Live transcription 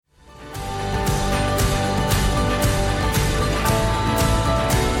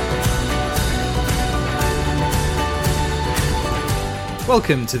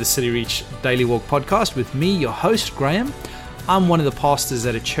Welcome to the City Reach Daily Walk podcast with me, your host, Graham. I'm one of the pastors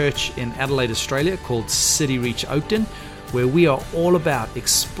at a church in Adelaide, Australia called City Reach Oakden, where we are all about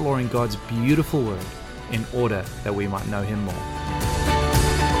exploring God's beautiful word in order that we might know Him more.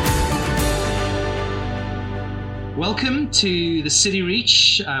 Welcome to the City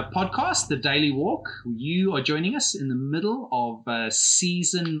Reach podcast, the Daily Walk. You are joining us in the middle of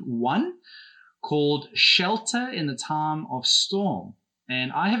season 1 called Shelter in the Time of Storm.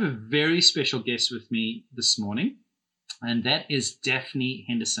 And I have a very special guest with me this morning, and that is Daphne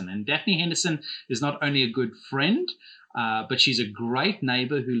Henderson. And Daphne Henderson is not only a good friend, but she's a great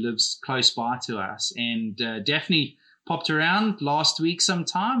neighbor who lives close by to us. And Daphne popped around last week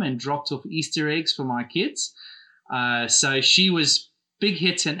sometime and dropped off Easter eggs for my kids. So she was big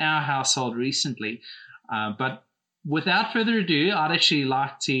hit in our household recently. But without further ado, I'd actually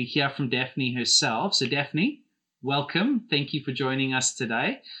like to hear from Daphne herself. So Daphne, welcome. Thank you for joining us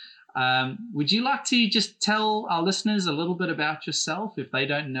today. Would you like to just tell our listeners a little bit about yourself, if they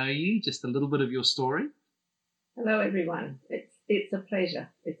don't know you, just a little bit of your story? Hello, everyone. It's a pleasure.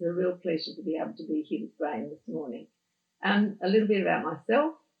 It's a real pleasure to be able to be here with Graham this morning. A little bit about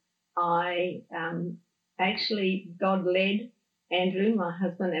myself. I actually, God led Andrew, my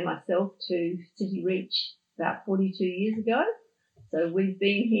husband, and myself to City Reach about 42 years ago. So we've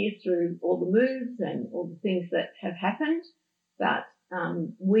been here through all the moves and all the things that have happened, but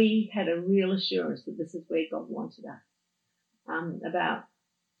we had a real assurance that this is where God wanted us. About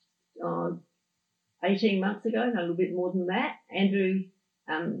 18 months ago, no, a little bit more than that, Andrew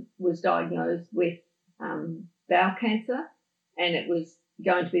was diagnosed with bowel cancer, and it was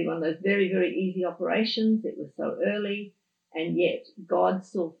going to be one of those very, very easy operations. It was so early, and yet God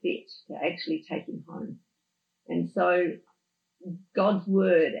saw fit to actually take him home. And so God's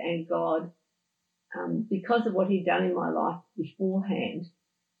word and God, because of what he'd done in my life beforehand,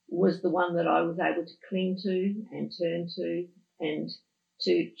 was the one that I was able to cling to and turn to and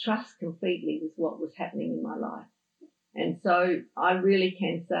to trust completely with what was happening in my life. And so I really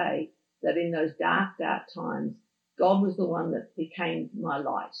can say that in those dark, dark times, God was the one that became my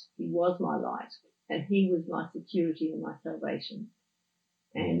light. He was my light, and he was my security and my salvation.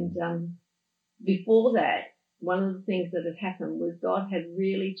 And before that, one of the things that had happened was God had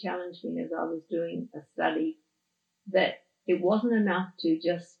really challenged me as I was doing a study that it wasn't enough to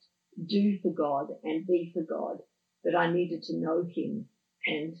just do for God and be for God, but I needed to know him.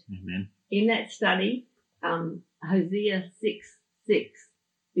 And Amen. In that study, Hosea 6:6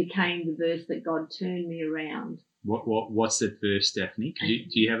 became the verse that God turned me around. What's that verse, Daphne?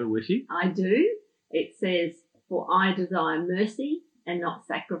 Do you have it with you? I do. It says, "For I desire mercy and not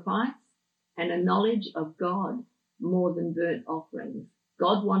sacrifice, and a knowledge of God more than burnt offerings."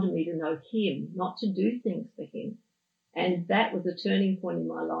 God wanted me to know him, not to do things for him. And that was a turning point in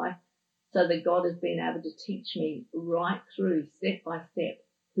my life, so that God has been able to teach me right through, step by step,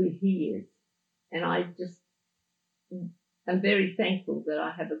 who he is. And I just am very thankful that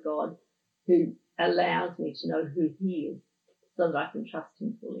I have a God who allows me to know who he is, so that I can trust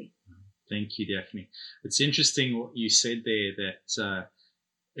him fully. Thank you, Daphne. It's interesting what you said there, that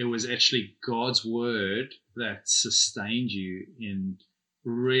it was actually God's word that sustained you in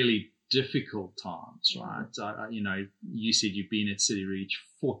really difficult times, right? You said you've been at City Reach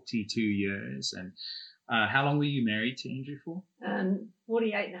 42 years. And how long were you married to Andrew for?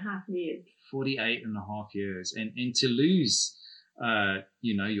 48 and a half years. 48 and a half years. And to lose,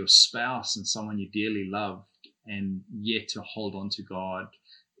 your spouse and someone you dearly loved, and yet to hold on to God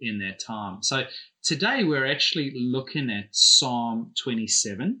in that time. So today we're actually looking at Psalm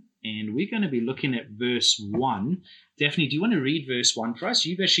 27, and we're going to be looking at verse 1. Daphne, do you want to read verse 1 for us?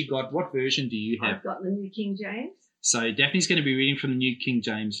 You've actually got, what version do you have? I've got the New King James. So Daphne's going to be reading from the New King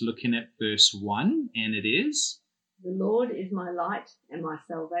James, looking at verse 1, and it is, "The Lord is my light and my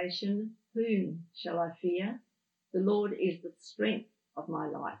salvation. Whom shall I fear? The Lord is the strength of my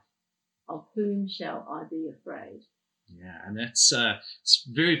life. Of whom shall I be afraid?" Yeah, and that's it's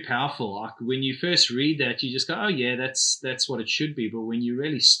very powerful. Like when you first read that, you just go, "Oh yeah, that's what it should be." But when you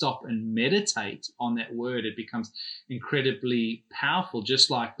really stop and meditate on that word, it becomes incredibly powerful. Just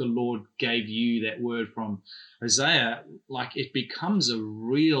like the Lord gave you that word from Hosea, like it becomes a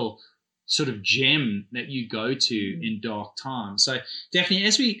real sort of gem that you go to in dark times. So, Daphne,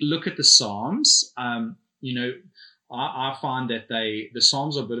 as we look at the Psalms, I find that the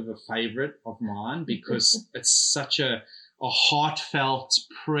Psalms are a bit of a favorite of mine because it's such a heartfelt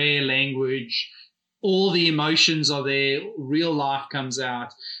prayer language. All the emotions are there. Real life comes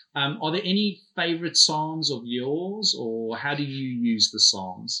out. Are there any favorite Psalms of yours, or how do you use the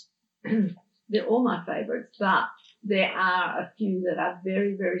Psalms? They're all my favorites, but there are a few that are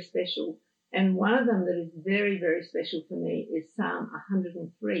very, very special. And one of them that is very, very special for me is Psalm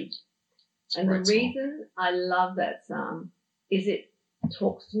 103. And the reason I love that psalm is it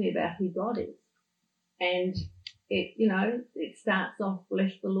talks to me about who God is. And it starts off,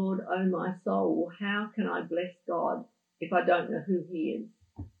 bless the Lord, O my soul. Well, how can I bless God if I don't know who he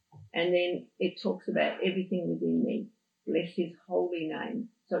is? And then it talks about everything within me. Bless his holy name.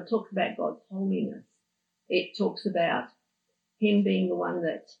 So it talks about God's holiness. It talks about him being the one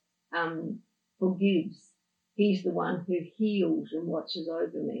that forgives. He's the one who heals and watches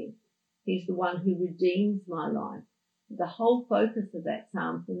over me. He's the one who redeems my life. The whole focus of that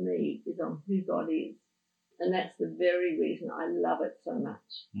psalm for me is on who God is. And that's the very reason I love it so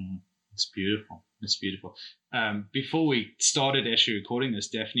much. Mm-hmm. It's beautiful. It's beautiful. Before we started actually recording this,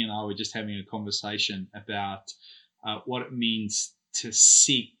 Daphne and I were just having a conversation about what it means to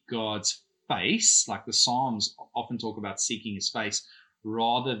seek God's face. Like the Psalms often talk about seeking his face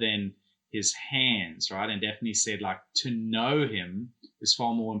rather than his hands, right? And Daphne said, like, to know him is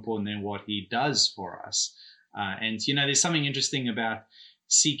far more important than what he does for us. And there's something interesting about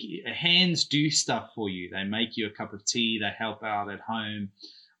hands do stuff for you. They make you a cup of tea. They help out at home.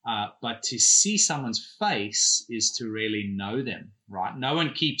 But to see someone's face is to really know them, right? No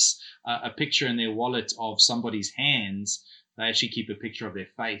one keeps a picture in their wallet of somebody's hands. They actually keep a picture of their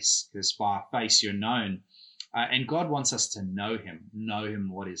face, because by face you're known. And God wants us to know him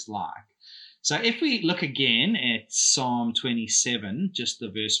what he's like. So if we look again at Psalm 27, just the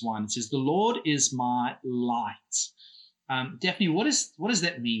verse 1, it says, the Lord is my light. Daphne, what does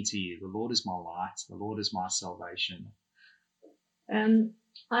that mean to you? The Lord is my light. The Lord is my salvation.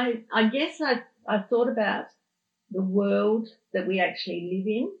 I guess I've thought about the world that we actually live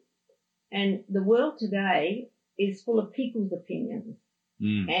in. And the world today is full of people's opinions.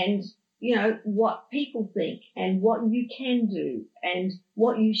 And, what people think and what you can do and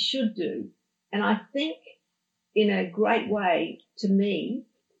what you should do. And I think in a great way, to me,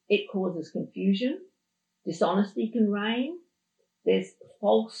 it causes confusion. Dishonesty can reign. There's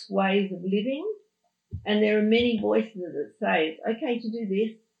false ways of living. And there are many voices that say it's okay to do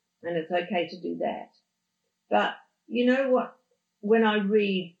this and it's okay to do that. But you know what? When I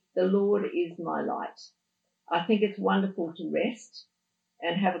read, the Lord is my light, I think it's wonderful to rest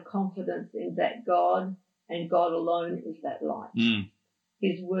and have a confidence in that God and God alone is that light.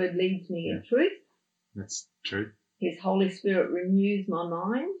 His word leads me in truth. That's true. His Holy Spirit renews my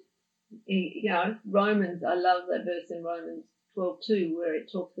mind. Romans, I love that verse in Romans 12:2 where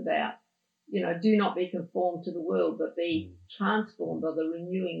it talks about, do not be conformed to the world, but be transformed by the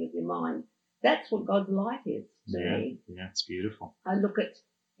renewing of your mind. That's what God's light is to me. Yeah, it's beautiful. I look at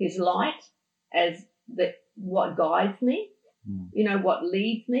his light as what guides me, what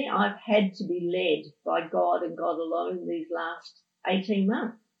leads me. I've had to be led by God and God alone these last 18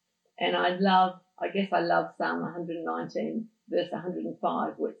 months. And I love Psalm 119, verse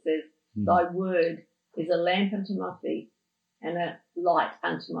 105, which says, thy word is a lamp unto my feet and a light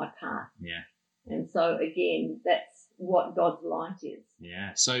unto my path. Yeah. And so, again, that's what God's light is.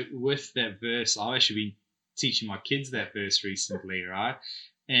 Yeah. So with that verse, I've actually been teaching my kids that verse recently, right?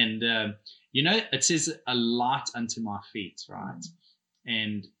 And, it says a light unto my feet, right?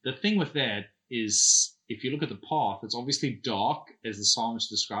 And the thing with that is, if you look at the path, it's obviously dark as the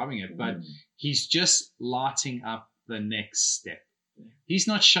psalmist is describing it, but he's just lighting up the next step. He's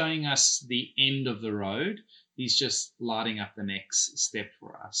not showing us the end of the road. He's just lighting up the next step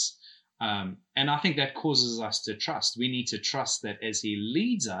for us. And I think that causes us to trust. We need to trust that as he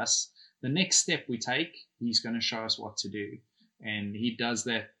leads us, the next step we take, he's going to show us what to do. And he does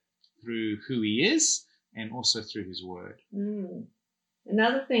that through who he is and also through his word.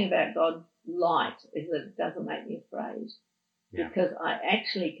 Another thing about God's light is that it doesn't make me afraid, because I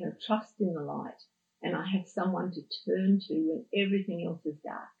actually can trust in the light and I have someone to turn to when everything else is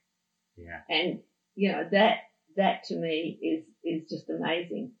dark. Yeah. And, that to me is just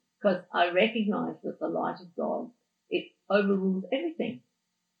amazing, because I recognize that the light of God, it overrules everything.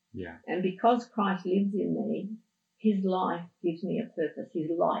 Yeah. And because Christ lives in me, his life gives me a purpose. His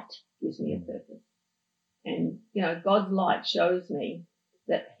light gives me a purpose. And, God's light shows me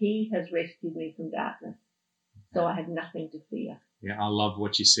that he has rescued me from darkness. So I have nothing to fear. Yeah, I love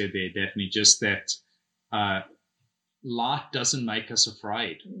what you said there, Daphne, just that light doesn't make us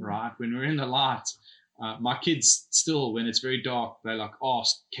afraid, right? When we're in the light, my kids still, when it's very dark, they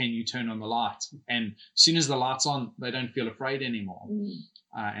ask, can you turn on the light? And as soon as the light's on, they don't feel afraid anymore.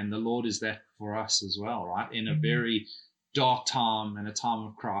 And the Lord is that for us as well, right? In a very dark time and a time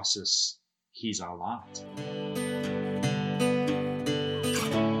of crisis, he's our light.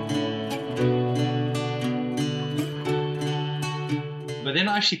 But then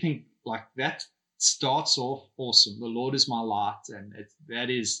I actually think like that starts off awesome. The Lord is my light, and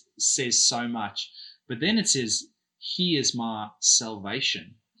says so much. But then it says, He is my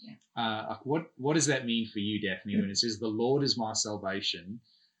salvation. Yeah. What does that mean for you, Daphne, when it says the Lord is my salvation?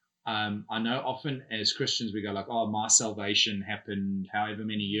 I know often as Christians we go like, oh, my salvation happened however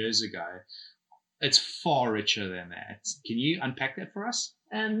many years ago. It's far richer than that. Can you unpack that for us?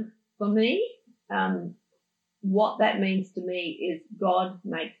 For me, what that means to me is God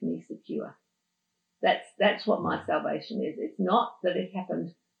makes me secure. That's what my salvation is. It's not that it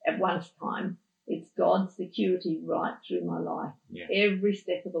happened at one time. It's God's security right through my life, every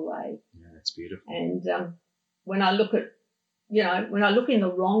step of the way. Yeah, that's beautiful. And when I look in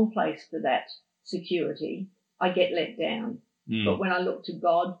the wrong place for that security, I get let down. But when I look to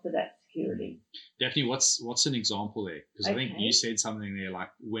God for that security. Daphne, what's an example there? Because I think you said something there like,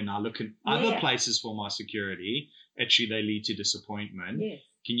 when I look at other places for my security, actually they lead to disappointment. Yes.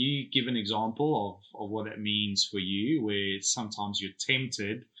 Can you give an example of what that means for you, where sometimes you're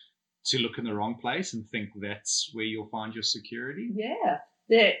tempted to look in the wrong place and think that's where you'll find your security? Yeah.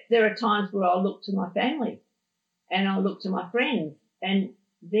 There are times where I'll look to my family and I'll look to my friends, and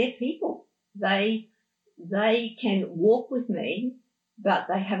they're people. They can walk with me, but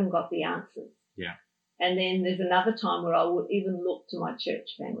they haven't got the answers. Yeah. And then there's another time where I will even look to my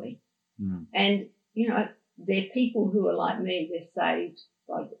church family. And, they're people who are like me. They're saved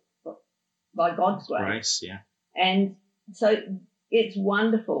by God's grace. Yeah. And so it's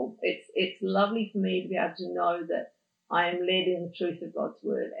wonderful. It's lovely for me to be able to know that I am led in the truth of God's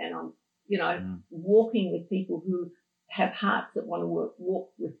word, and I'm, walking with people who have hearts that want to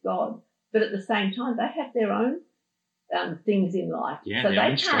walk with God. But at the same time, they have their own things in life. Yeah, so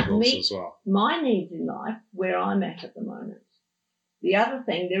they can't meet as well. My needs in life where I'm at the moment. The other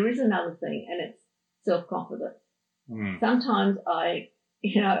thing, there is another thing, and it's self-confidence. Sometimes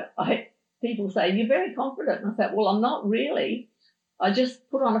people say, you're very confident. And I say, well, I'm not really. I just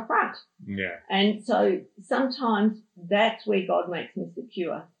put on a front. Yeah. And so sometimes that's where God makes me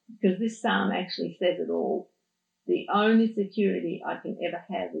secure, because this psalm actually says it all. The only security I can ever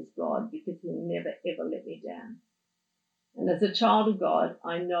have is God, because He'll never, ever let me down. And as a child of God,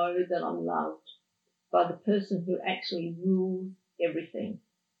 I know that I'm loved by the person who actually rules everything.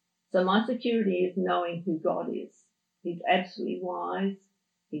 So my security is knowing who God is. He's absolutely wise.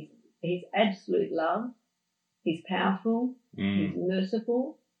 He's absolute love. He's powerful. He's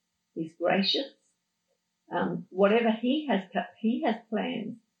merciful. He's gracious. Whatever He has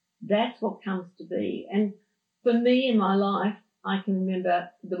planned, that's what comes to be. And for me in my life, I can remember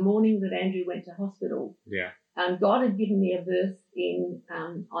the morning that Andrew went to hospital. Yeah. God had given me a verse in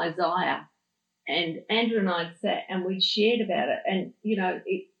Isaiah, and Andrew and I had sat and we'd shared about it. And,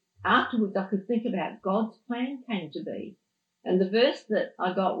 afterwards I could think about God's plan came to be. And the verse that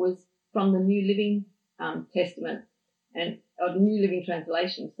I got was from the New Living Testament, or New Living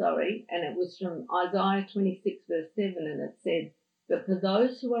Translation, and it was from Isaiah 26 verse 7, and it said, but for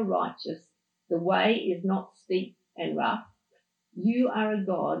those who are righteous, the way is not steep and rough. You are a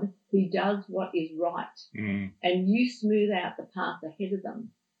God who does what is right, and you smooth out the path ahead of them.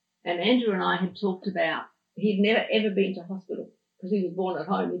 And Andrew and I had talked about, he'd never ever been to hospital because he was born at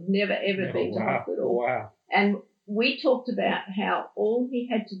home. He'd never ever been to hospital. Wow. And we talked about how all he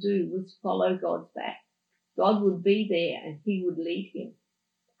had to do was follow God's back. God would be there and He would lead him.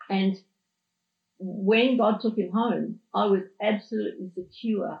 And when God took him home, I was absolutely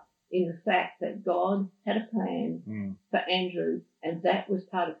secure in the fact that God had a plan for Andrew, and that was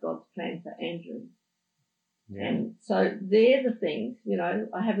part of God's plan for Andrew. Yeah. And so they're the things,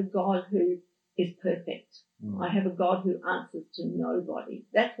 I have a God who is perfect. I have a God who answers to nobody.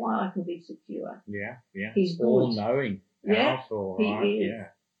 That's why I can be secure. Yeah, yeah. He's all-knowing, powerful, yeah, right? He is.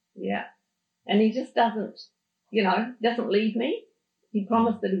 Yeah. And He just doesn't leave me. He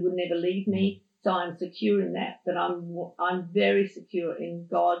promised that He would never leave me, so I'm secure in that. But I'm very secure in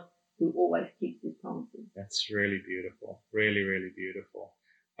God, who always keeps His promises. That's really beautiful. Really, really beautiful.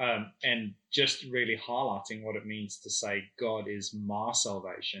 And just really highlighting what it means to say God is my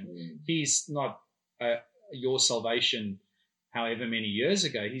salvation. He's not your salvation however many years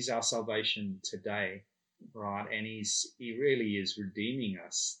ago. He's our salvation today, right? And he really is redeeming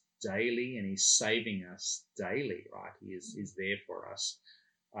us daily, and He's saving us daily, right? He's there for us.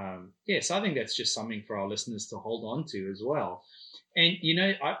 So I think that's just something for our listeners to hold on to as well. And,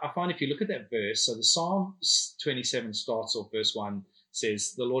 I find if you look at that verse, so the Psalm 27 starts off, verse 1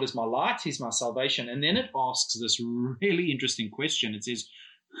 says, the Lord is my light, He's my salvation. And then it asks this really interesting question. It says,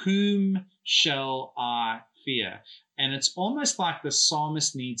 whom shall I fear? And it's almost like the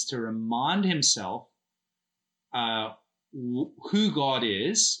psalmist needs to remind himself who God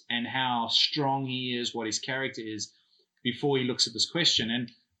is and how strong he is, what his character is, before he looks at this question.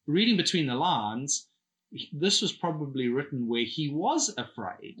 And reading between the lines, this was probably written where he was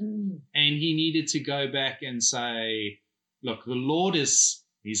afraid and he needed to go back and say, look, the Lord is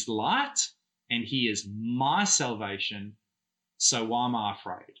his light and he is my salvation. So why am I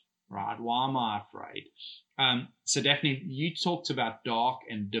afraid? Right? Why am I afraid? So Daphne, you talked about dark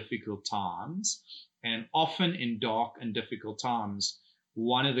and difficult times, and often in dark and difficult times,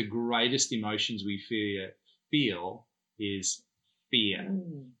 one of the greatest emotions we feel is fear.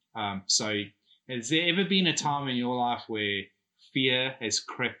 So has there ever been a time in your life where fear has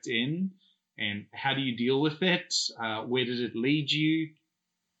crept in, and how do you deal with it? Where did it lead you?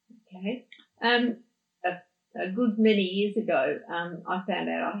 Okay. A good many years ago, I found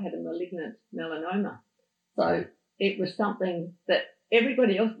out I had a malignant melanoma. So it was something that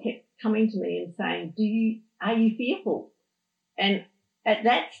everybody else kept coming to me and saying, are you fearful? And at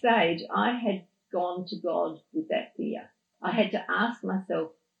that stage, I had gone to God with that fear. I had to ask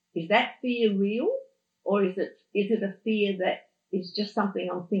myself, is that fear real? Or is it a fear that is just something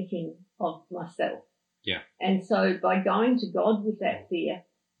I'm thinking of myself? Yeah. And so by going to God with that fear,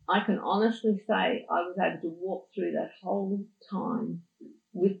 I can honestly say I was able to walk through that whole time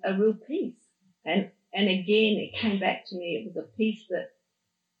with a real peace. And again, it came back to me. It was a peace that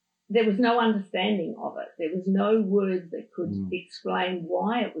there was no understanding of it. There was no words that could explain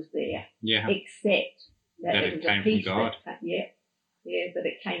why it was there, except that it was came a peace from God. that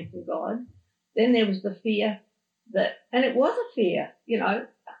it came from God. Then there was the fear and it was a fear,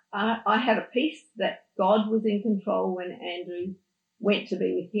 I had a peace that God was in control when Andrew went to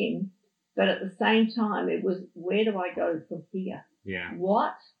be with him. But at the same time, it was, where do I go from here? Yeah.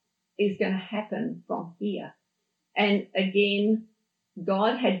 What is going to happen from here? And again,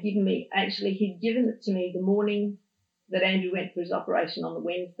 God had given it to me the morning that Andrew went for his operation on the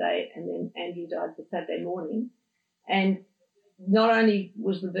Wednesday, and then Andrew died the Saturday morning. And not only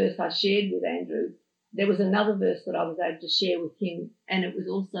was the verse I shared with Andrew, there was another verse that I was able to share with him, and it was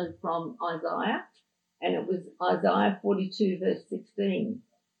also from Isaiah, and it was Isaiah 42 verse 16.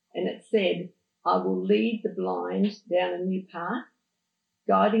 And it said, I will lead the blind down a new path,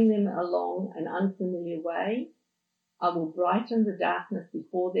 guiding them along an unfamiliar way. I will brighten the darkness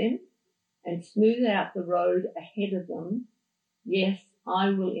before them and smooth out the road ahead of them. Yes,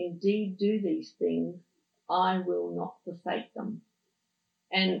 I will indeed do these things. I will not forsake them.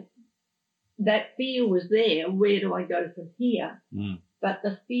 And that fear was there. Where do I go from here? But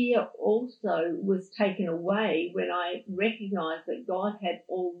the fear also was taken away when I recognized that God had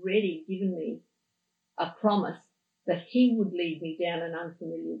already given me a promise that he would lead me down an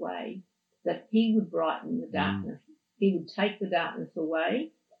unfamiliar way, that he would brighten the darkness. He would take the darkness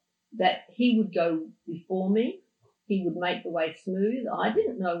away, that he would go before me. He would make the way smooth. I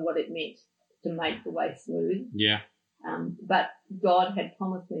didn't know what it meant to make the way smooth. Yeah. But God had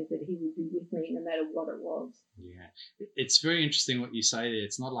promised me that he would be with me no matter what it was. Yeah. It's very interesting what you say there.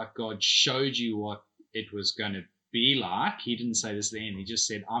 It's not like God showed you what it was going to be like. He didn't say this then. He just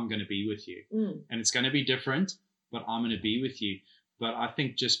said, I'm going to be with you. And it's going to be different, but I'm going to be with you. But I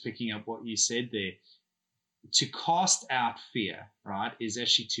think just picking up what you said there, to cast out fear, right, is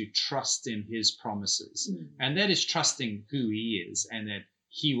actually to trust in his promises. And that is trusting who he is and that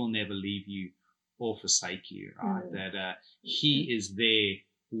he will never leave you or forsake you, right? That he is there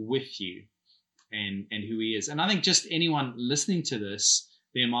with you and who he is. And I think just anyone listening to this,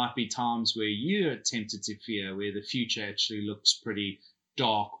 there might be times where you're tempted to fear, where the future actually looks pretty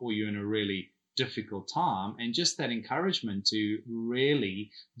dark or you're in a really difficult time. And just that encouragement to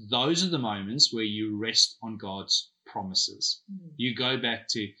really, those are the moments where you rest on God's promises. You go back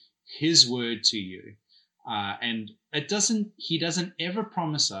to his word to you. And he doesn't ever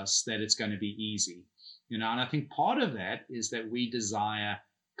promise us that it's going to be easy, and I think part of that is that we desire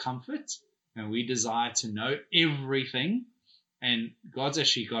comfort and we desire to know everything, and God's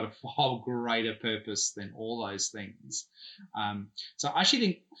actually got a far greater purpose than all those things. So I actually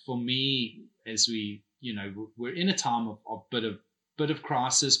think for me, as we're in a time of bit of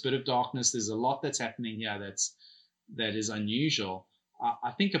crisis, bit of darkness, there's a lot that's happening here that is unusual.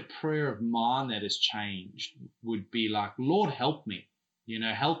 I think a prayer of mine that has changed would be like, Lord, help me,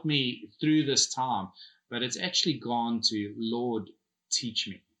 help me through this time. But it's actually gone to, Lord, teach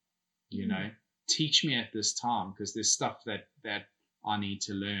me, teach me at this time, because there's stuff that I need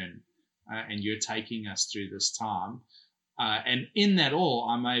to learn. And you're taking us through this time. And in that all,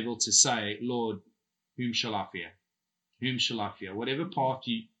 I'm able to say, Lord, whom shall I fear? Whom shall I fear? Whatever path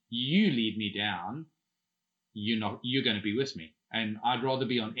you lead me down, you're going to be with me. And I'd rather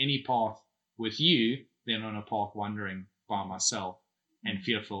be on any path with you than on a path wandering by myself and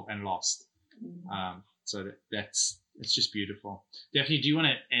fearful and lost. So it's just beautiful. Daphne, do you want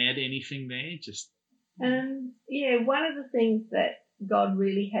to add anything there? One of the things that God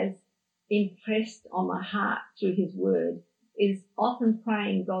really has impressed on my heart through his word is often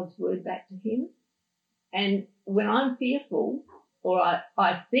praying God's word back to him. And when I'm fearful, or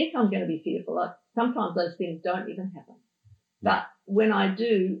I think I'm going to be fearful, sometimes those things don't even happen. But when I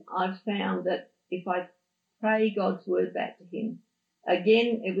do, I've found that if I pray God's word back to him,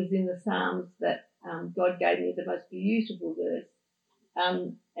 again, it was in the Psalms that God gave me the most beautiful verse,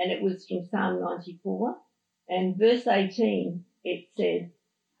 and it was from Psalm 94. And verse 18, it said,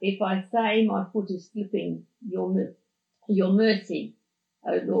 "If I say my foot is slipping, your mercy,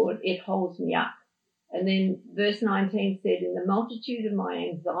 O Lord, it holds me up." And then verse 19 said, "In the multitude of my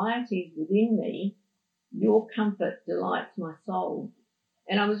anxieties within me, your comfort delights my soul."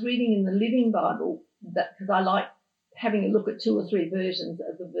 And I was reading in the Living Bible, because I like having a look at 2 or 3 versions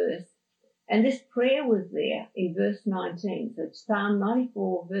of the verse. And this prayer was there in verse 19. So Psalm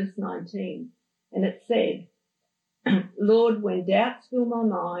 94, verse 19. And it said, "Lord, when doubts fill my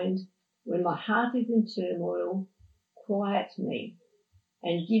mind, when my heart is in turmoil, quiet me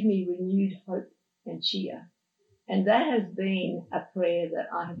and give me renewed hope and cheer." And that has been a prayer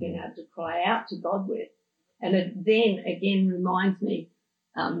that I have been able to cry out to God with. And it then again reminds me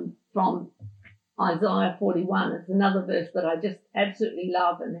from Isaiah 41. It's another verse that I just absolutely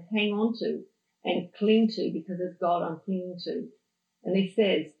love and hang on to and cling to, because it's God I'm clinging to. And he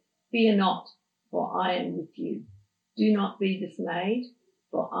says, "Fear not, for I am with you. Do not be dismayed,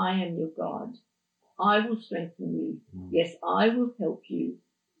 for I am your God. I will strengthen you. Yes, I will help you.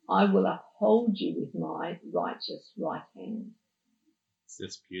 I will uphold you with my righteous right hand."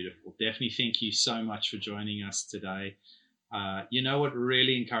 That's beautiful. Daphne, thank you so much for joining us today. You know what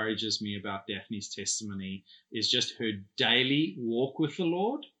really encourages me about Daphne's testimony is just her daily walk with the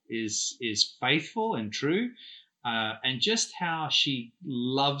Lord is faithful and true, and just how she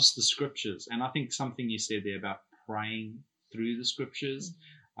loves the scriptures. And I think something you said there about praying through the scriptures,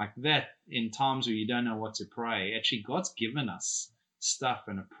 like that, in times where you don't know what to pray, actually God's given us stuff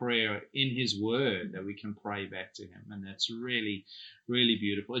and a prayer in his word that we can pray back to him. And that's really, really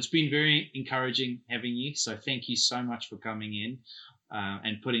beautiful. It's been very encouraging having you. So thank you so much for coming in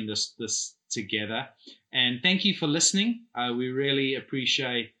and putting this together. And thank you for listening. We really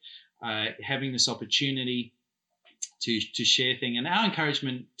appreciate having this opportunity to share things. And our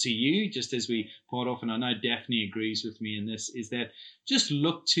encouragement to you, just as we part off, and I know Daphne agrees with me in this, is that just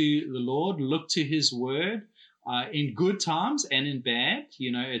look to the Lord, look to his word, in good times and in bad.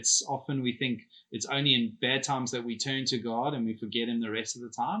 You know, it's often we think it's only in bad times that we turn to God and we forget him the rest of the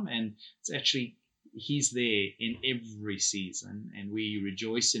time. And it's actually, he's there in every season, and we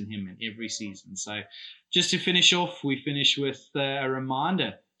rejoice in him in every season. So just to finish off, we finish with a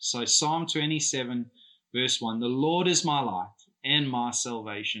reminder. So Psalm 27, verse 1, "The Lord is my light and my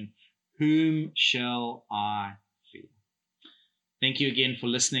salvation. Whom shall I fear?" Thank you again for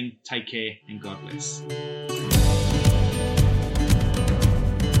listening. Take care and God bless.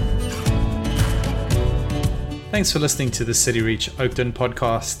 Thanks for listening to the City Reach Oakden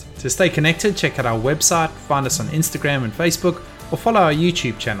podcast. To stay connected, check out our website, find us on Instagram and Facebook, or follow our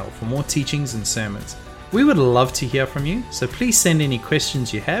YouTube channel for more teachings and sermons. We would love to hear from you, so please send any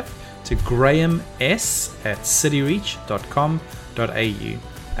questions you have to grahams@cityreach.com.au.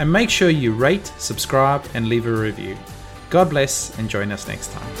 And make sure you rate, subscribe, and leave a review. God bless, and join us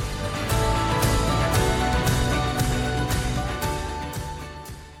next time.